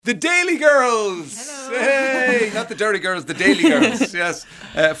The Daly girls! Hello. Hey! Not the dirty girls, the Daly girls, yes.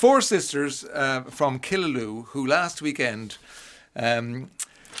 4 sisters from Killaloe who last weekend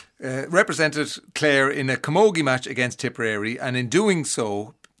represented Clare in a camogie match against Tipperary, and in doing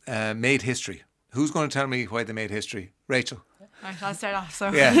so made history. Who's going to tell me why they made history? Rachel. Right, I'll start off.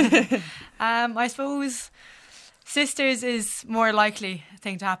 So, Yeah. I suppose sisters is more likely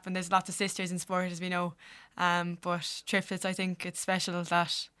thing to happen. There's lots of sisters in sport, as we know. But triplets, I think it's special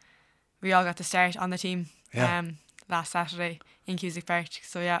that we all got to start on the team last Saturday in Cusack Park.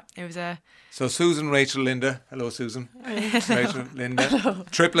 So yeah, it was a... So Susan, Rachel, Lynda. Hello, Susan. Rachel, Lynda. Hello.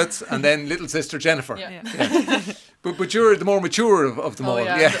 Triplets, and then little sister Jennifer. Yeah. But you're the more mature of them all.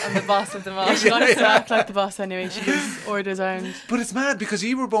 Yeah. I'm the boss of them all. She likes to act like the boss anyway. She gives orders around. But it's mad because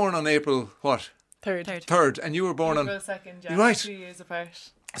you were born on April, what? Third. And you were born on... April 2nd, yeah. Right. 2 years apart.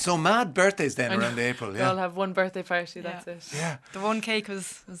 So mad birthdays then around April, We all have one birthday party, that's it. Yeah. The one cake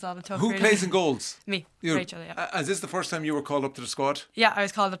was all the tough. Who really. plays in goals? Me, You. Rachel, yeah. Is this the first time you were called up to the squad? Yeah, I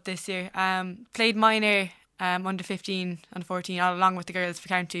was called up this year. Played minor, under 15 and 14, all along with the girls for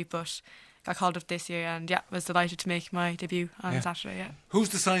county, but got called up this year and was delighted to make my debut on Saturday, yeah. Who's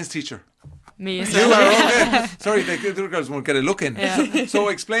the science teacher? Me as You well. are, okay. Sorry, the other girls won't get a look in. Yeah. So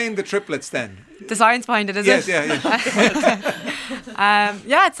explain the triplets then. The science behind it, is it? Yeah.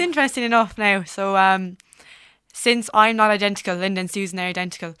 It's interesting enough now. So since I'm not identical, Lynda and Susan are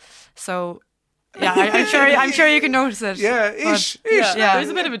identical. So yeah, I'm sure you can notice it. Yeah, But, ish. Yeah, there's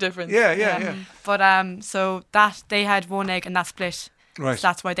a bit of a difference. Yeah. But so that they had one egg and that split. Right. So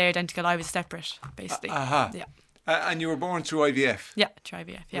that's why they're identical. I was separate, basically. Yeah. And you were born through IVF? Yeah, try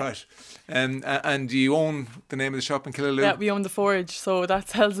IVF, yeah. Right. And do you own the name of the shop in Killaloe? Yeah, we own the Forge, so that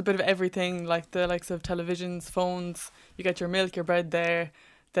sells a bit of everything, like the likes of televisions, phones. You get your milk, your bread there.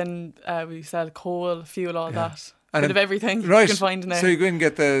 Then we sell coal, fuel, all that. A bit of everything you can find in there. So you go and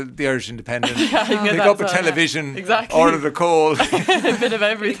get the Irish Independent, yeah, you can get pick that up a as well, television, exactly. order the coal. A bit of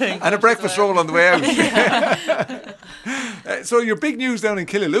everything. And a breakfast roll on the way out. So you're big news down in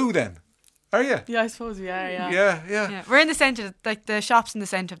Killaloe then, are you? Yeah, I suppose we are, Yeah. We're in the centre, like the shop's in the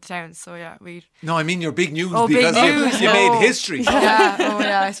centre of the town, so we... No, I mean you're big news Oh, because big news, you no. made history.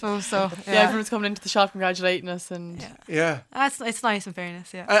 I suppose so. Yeah, everyone's coming into the shop congratulating us. And Yeah. It's nice in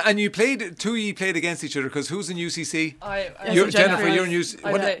fairness, yeah. And you played against each other because who's in UCC? Jennifer, you're in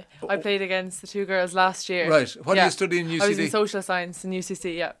UCC. I played against the 2 girls last year. Right. What do you study in UCC? I was in social science in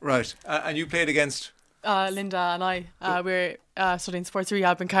UCC, yeah. Right. And you played against? Lynda and I, we're studying sports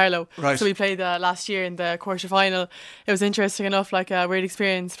rehab in Carlow. Right. So we played last year in the quarter final. It was interesting enough, like a weird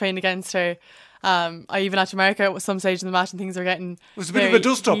experience playing against her. I even had to mark out at some stage in the match and things were getting... It was a bit of a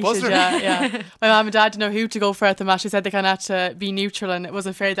dust-up, wasn't it? Yeah. My mum and dad didn't know who to go for at the match. They said they kind of had to be neutral, and it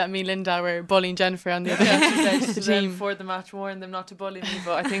wasn't fair that me and Lynda were bullying Jennifer on the other end of the team. Before the match, warned them not to bully me,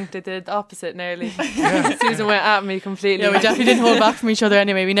 but I think they did the opposite nearly. Susan went at me completely. Yeah, we definitely didn't hold back from each other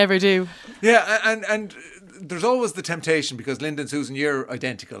anyway. We never do. Yeah, and there's always the temptation because Lynda and Susan, you're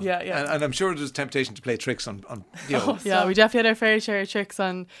identical. Yeah. And I'm sure there's temptation to play tricks on you know. Yeah, we definitely had our fair share of tricks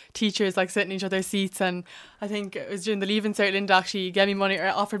on teachers, like sitting in each other's seats. And I think it was during the leaving cert, Lynda actually gave me money or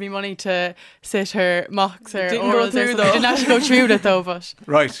offered me money to sit her mocks or Didn't go orals through or though. I didn't actually go through with it though, but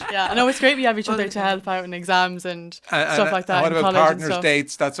Right. yeah, I know it's great we have each other to help out in exams and stuff like that. What in about college partners, and stuff.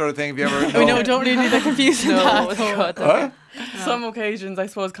 dates, that sort of thing? Have you ever? We don't really do that confusing that. God, Huh? Some occasions, I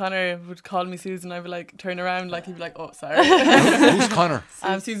suppose Connor would call me Susan. I'd be like, turn around, like he'd be like, oh, sorry. Who's Connor?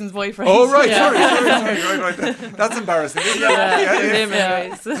 Susan's boyfriend. Oh, right, Yeah. sorry, right. That's embarrassing, isn't it?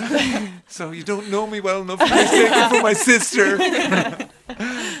 Yeah. Yeah. So you don't know me well enough to mistake me for my sister.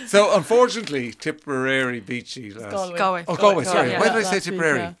 So unfortunately, Tipperary beat you last. Galway. Oh, Galway, sorry. Yeah. Why did I say Last week,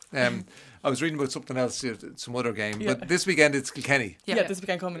 Tipperary? I was reading about something else, some other game. But this weekend it's Kilkenny. Yeah, this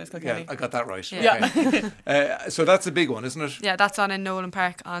weekend coming, it's Yeah, Kilkenny. I got that right. Yeah. Okay. So that's a big one, isn't it? Yeah, that's on in Nolan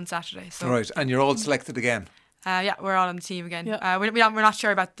Park on Saturday. So Right, and you're all selected again. we're all on the team again. Yeah. We're not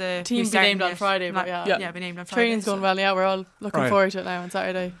sure about the Team who's be starting named on yet. Friday, but Not- yeah. be named on Friday. Training's going well, yeah, we're all looking Right. forward to it now on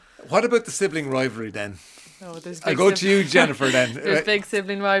Saturday. What about the sibling rivalry then? No, there's I'll big go to you, Jennifer, then. There's big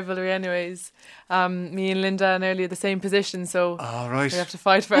sibling rivalry anyways. Me and Lynda are nearly the same position, so All right. we have to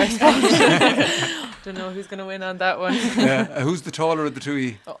fight for our spot. Don't know who's going to win on that one. Yeah. Who's the taller of the two of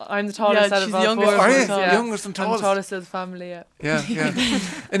you? I'm the tallest Yeah, out she's of the all youngest. four. Are of you? us, yeah. Youngest and I'm the tallest? tallest of the family, yeah. Yeah.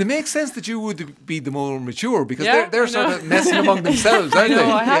 And it makes sense that you would be the more mature because Yeah, they're I sort know. of messing among themselves, aren't I know,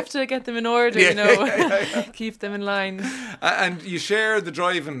 they? I have to get them in order, Yeah. keep them in line. And you share the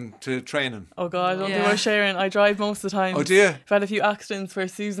driving to training. Oh God, I don't think Yeah. we're sharing. I drive most of the time. Oh, do you? I've had a few accidents where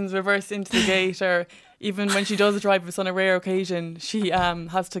Susan's reversed into the gate or even when she does drive us on a rare occasion, she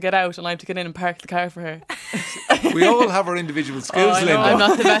has to get out and I have to get in and park the car for her. We all have our individual skills, I know, Lynda. I'm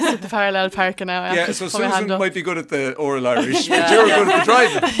not the best at the parallel parking now. I have to So put my hand Susan up. might be good at the oral Irish, but you're good at the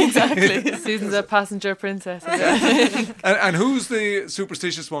driving. Exactly. Susan's a passenger princess. And who's the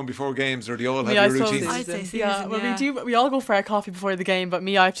superstitious one before games, or do you all have I your suppose routines? I'd say Susan, Yeah, well, yeah. we all go for our coffee before the game, but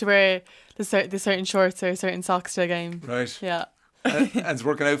me, I have to wear the certain shorts or certain socks to a game. Right. Yeah. And it's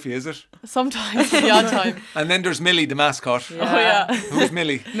working out for you, is it? Sometimes, the odd time. And then there's Millie, the mascot. Oh, yeah. Who's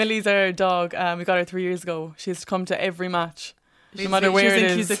Millie? Millie's our dog. We got her 3 years ago. She has to come to every match. No She's matter in- where she's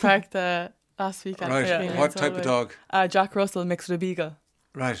it in is. Cusack Park last weekend. Right. Yeah. What type of dog? Jack Russell mixed with a beagle.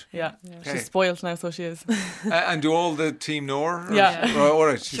 Right. Yeah. Okay. She's spoiled now, so she is. And do all the team know her? Or- Yeah. Right, all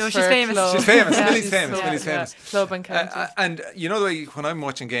right. So she's For famous. club. She's famous. Yeah, Millie's she's famous. so- Millie's yeah. famous. Club and county. And you know the way when I'm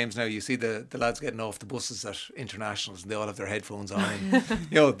watching games now, you see the lads getting off the buses at internationals and they all have their headphones on. And,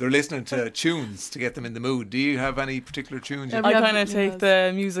 they're listening to tunes to get them in the mood. Do you have any particular tunes? I we have- kind of take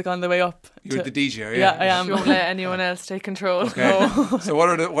the music on the way up. You're the DJ, are you? Yeah, I am. She won't let anyone else take control. Okay. So what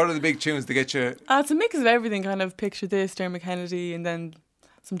are the big tunes to get you? It's a mix of everything, kind of Picture This, Dermot Kennedy, and then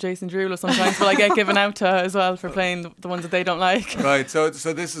some Jason Derulo sometimes, but I get given out to as well for playing the ones that they don't like. Right. So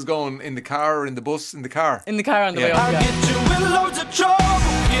this is going in the car or in the bus? In the car. In the car on the Yeah. way up, I'll yeah. get you in loads of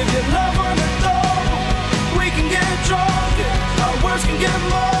trouble. Give you love on the double. We can get drunk. Our words can get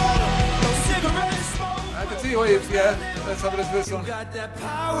more. No cigarette smoke. I can see why. Let's have a listen to this one. Got that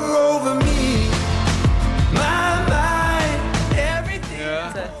power over me. My mind, everything.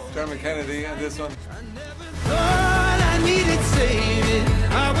 Yeah. Dermot Kennedy and this one. Thought I needed saving.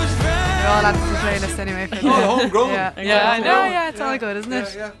 I was They're all right. added to the playlist anyway. For Oh, homegrown. Yeah, Yeah, I know. Yeah, it's all good, isn't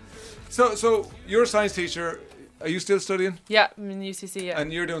it? Yeah. So you're a science teacher. Are you still studying? Yeah, I'm in UCC. Yeah.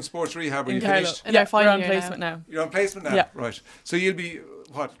 And you're doing sports rehab. Are In you Carlo. finished? In our Yeah, final we're on year placement now. You're on placement now. Yeah. Right. So you'll be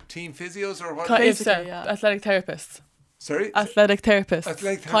what? Team physios or what? Basically, yeah. athletic therapist. Sorry. Athletic therapist.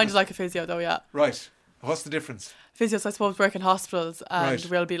 Athletic Kind therapist. of like a physio though, yeah. Right. What's the difference? Physios, I suppose, work in hospitals and Right.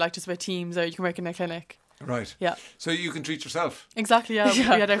 we'll be like just with teams or you can work in a clinic. Right. Yeah. So you can treat yourself. Exactly, yeah.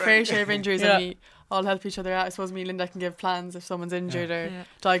 Yeah. We had our fair share of injuries Yeah. and we all help each other out. I suppose me and Lynda can give plans if someone's injured or Yeah.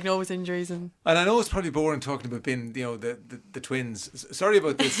 diagnose injuries. And And I know it's probably boring talking about being, the twins. Sorry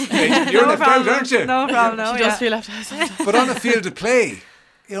about this. You're No left out, problem. aren't you? No problem. No, she does yeah. feel left out sometimes. But on a field of play,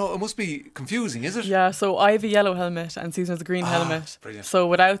 it must be confusing, is it? Yeah, so I have a yellow helmet and Susan has a green helmet. Brilliant. So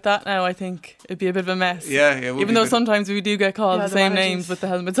without that now, I think it'd be a bit of a mess. Yeah. It would Even be though good. sometimes we do get called Yeah, the the same managers. names with the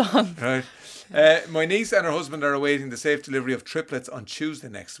helmets on. Right. My niece and her husband are awaiting the safe delivery of triplets on Tuesday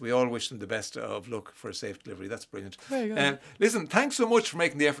next. We all wish them the best of luck for a safe delivery. That's brilliant. Very good. Listen, thanks so much for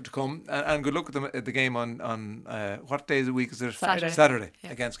making the effort to come, and good luck at the game on what days of the week is it? Saturday.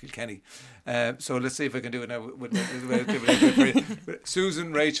 Yeah. Against Kilkenny. So let's see if I can do it now with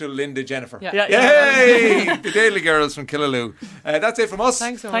Susan, Rachel, Lynda, Jennifer. Yeah. Yay! The Daly girls from Killaloo. That's it from us.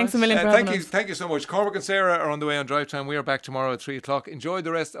 Thanks so Thanks a much. million for having us. Thank you so much. Cormac and Sarah are on the way on Drive Time. We are back tomorrow at 3:00. Enjoy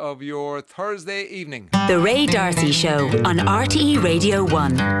the rest of your Thursday evening. The Ray Darcy Show on RTE Radio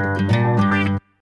 1.